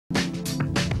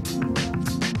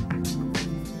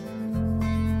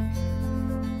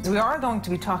we are going to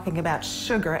be talking about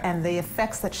sugar and the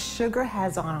effects that sugar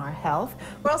has on our health.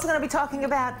 We're also going to be talking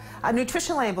about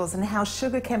nutrition labels and how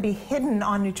sugar can be hidden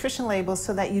on nutrition labels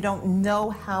so that you don't know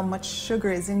how much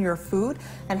sugar is in your food,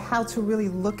 and how to really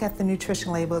look at the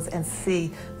nutrition labels and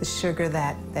see the sugar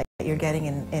that you're getting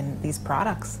in these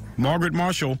products. Margaret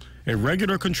Marshall, a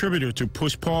regular contributor to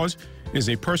Push Pause, is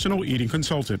a personal eating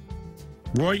consultant.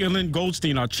 Roy and Lynn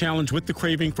Goldstein are challenged with the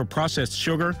craving for processed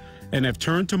sugar and have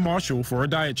turned to Marshall for a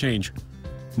diet change.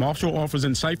 Marshall offers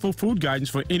insightful food guidance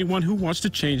for anyone who wants to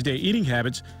change their eating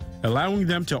habits, allowing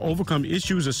them to overcome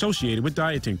issues associated with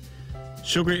dieting.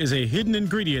 Sugar is a hidden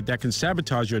ingredient that can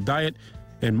sabotage your diet,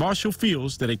 and Marshall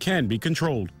feels that it can be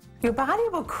controlled. Your body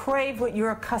will crave what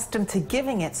you're accustomed to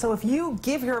giving it. So if you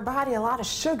give your body a lot of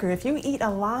sugar, if you eat a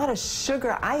lot of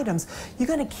sugar items, you're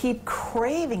going to keep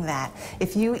craving that.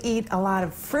 If you eat a lot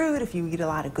of fruit, if you eat a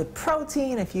lot of good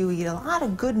protein, if you eat a lot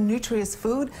of good nutritious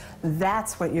food,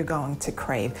 that's what you're going to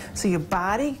crave. So your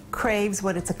body craves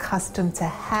what it's accustomed to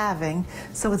having,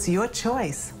 so it's your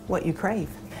choice what you crave.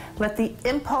 Let the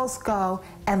impulse go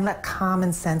and let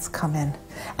common sense come in.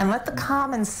 And let the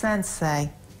common sense say,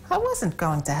 I wasn't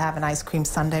going to have an ice cream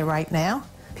sundae right now.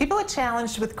 People are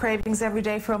challenged with cravings every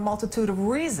day for a multitude of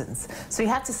reasons. So you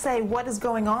have to say, what is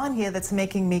going on here that's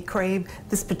making me crave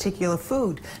this particular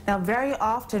food? Now, very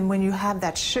often when you have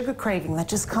that sugar craving that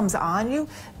just comes on you,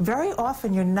 very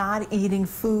often you're not eating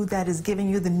food that is giving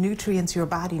you the nutrients your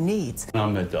body needs.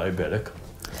 I'm a diabetic.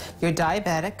 You're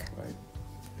diabetic. Right.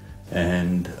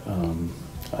 And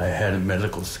I had a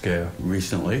medical scare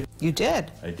recently. You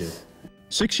did? I did.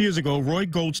 6 years ago, Roy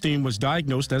Goldstein was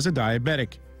diagnosed as a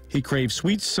diabetic. He craves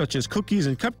sweets such as cookies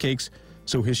and cupcakes,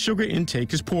 so his sugar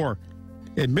intake is poor.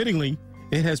 Admittingly,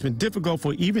 it has been difficult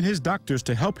for even his doctors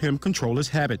to help him control his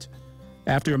habit.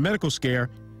 After a medical scare,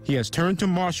 he has turned to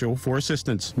Marshall for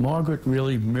assistance. Margaret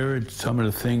really mirrored some of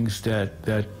the things that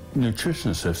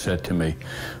nutritionists have said to me,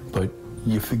 but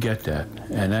you forget that,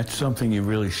 and that's something you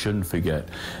really shouldn't forget.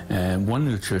 And one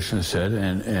nutritionist said,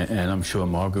 and I'm sure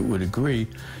Margaret would agree,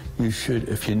 you should,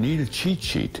 if you need a cheat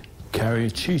sheet, carry a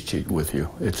cheat sheet with you.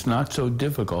 It's not so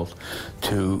difficult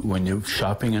to, when you're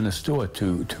shopping in a store,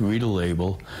 to read a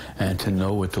label and to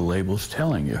know what the label's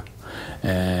telling you.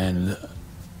 And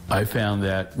I found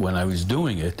that when I was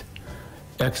doing it,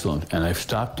 excellent, and I've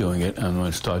stopped doing it, and I'm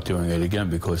going to start doing it again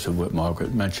because of what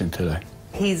Margaret mentioned today.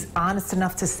 He's honest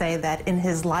enough to say that in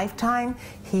his lifetime,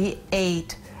 he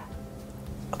ate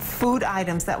food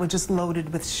items that were just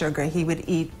loaded with sugar. He would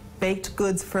eat baked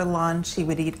goods for lunch, he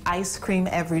would eat ice cream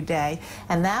every day,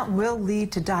 and that will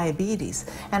lead to diabetes.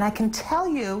 And I can tell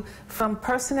you from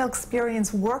personal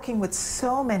experience working with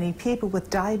so many people with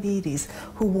diabetes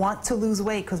who want to lose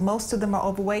weight, because most of them are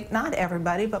overweight, not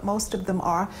everybody, but most of them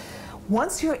are.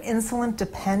 Once you're insulin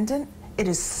dependent, it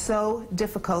is so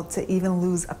difficult to even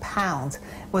lose a pound.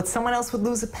 When someone else would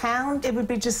lose a pound, it would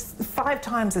be just 5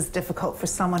 times as difficult for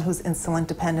someone who's insulin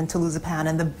dependent to lose a pound.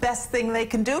 And the best thing they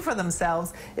can do for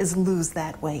themselves is lose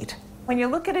that weight. When you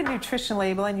look at a nutrition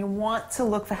label and you want to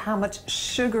look for how much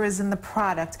sugar is in the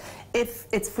product,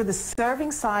 it's for the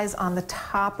serving size on the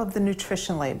top of the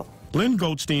nutrition label. Lynn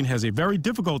Goldstein has a very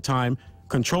difficult time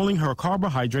controlling her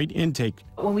carbohydrate intake.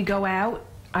 When we go out,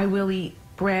 I will eat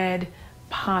bread,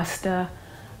 pasta,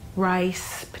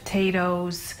 rice,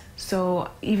 potatoes. So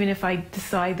even if I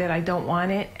decide that I don't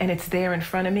want it and it's there in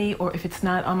front of me, or if it's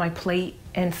not on my plate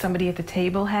and somebody at the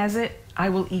table has it, I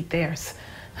will eat theirs.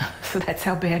 So that's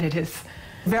how bad it is.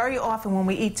 Very often when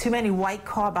we eat too many white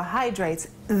carbohydrates,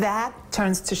 that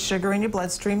turns to sugar in your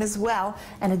bloodstream as well,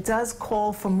 and it does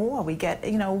call for more. We get,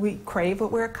 we crave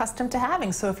what we're accustomed to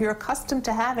having. So if you're accustomed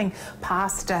to having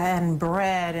pasta and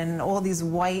bread and all these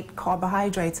white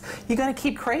carbohydrates, you're going to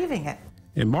keep craving it.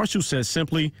 And Marshall says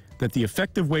simply that the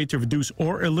effective way to reduce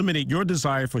or eliminate your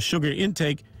desire for sugar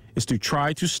intake is to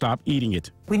try to stop eating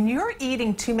it. When you're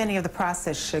eating too many of the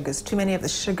processed sugars, too many of the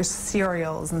sugar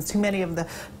cereals, and too many of the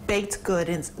baked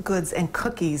goods and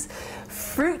cookies,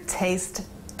 fruit tastes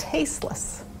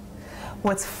tasteless.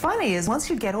 What's funny is once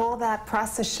you get all that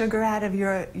processed sugar out of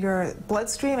your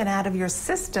bloodstream and out of your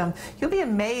system, you'll be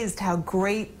amazed how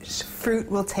great fruit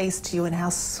will taste to you and how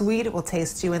sweet it will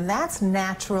taste to you, and that's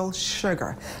natural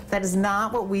sugar. That is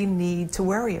not what we need to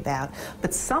worry about.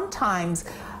 But sometimes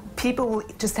people will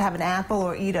just have an apple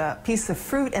or eat a piece of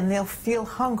fruit and they'll feel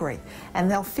hungry. And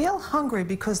they'll feel hungry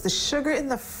because the sugar in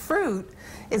the fruit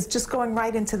is just going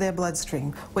right into their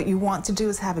bloodstream. What you want to do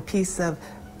is have a piece of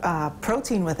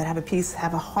protein with it,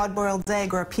 have a hard-boiled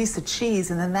egg or a piece of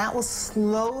cheese, and then that will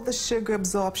slow the sugar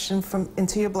absorption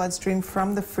into your bloodstream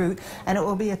from the fruit, and it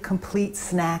will be a complete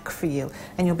snack for you,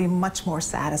 and you'll be much more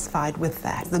satisfied with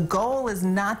that. The goal is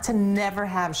not to never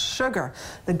have sugar.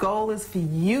 The goal is for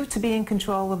you to be in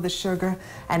control of the sugar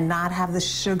and not have the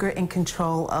sugar in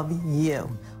control of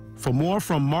you. For more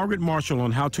from Margaret Marshall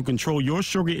on how to control your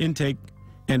sugar intake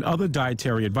and other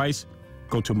dietary advice,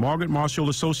 go to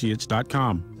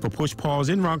margaretmarshallassociates.com. For Push Pause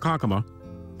in Ronkonkoma,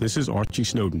 this is Archie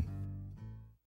Snowden.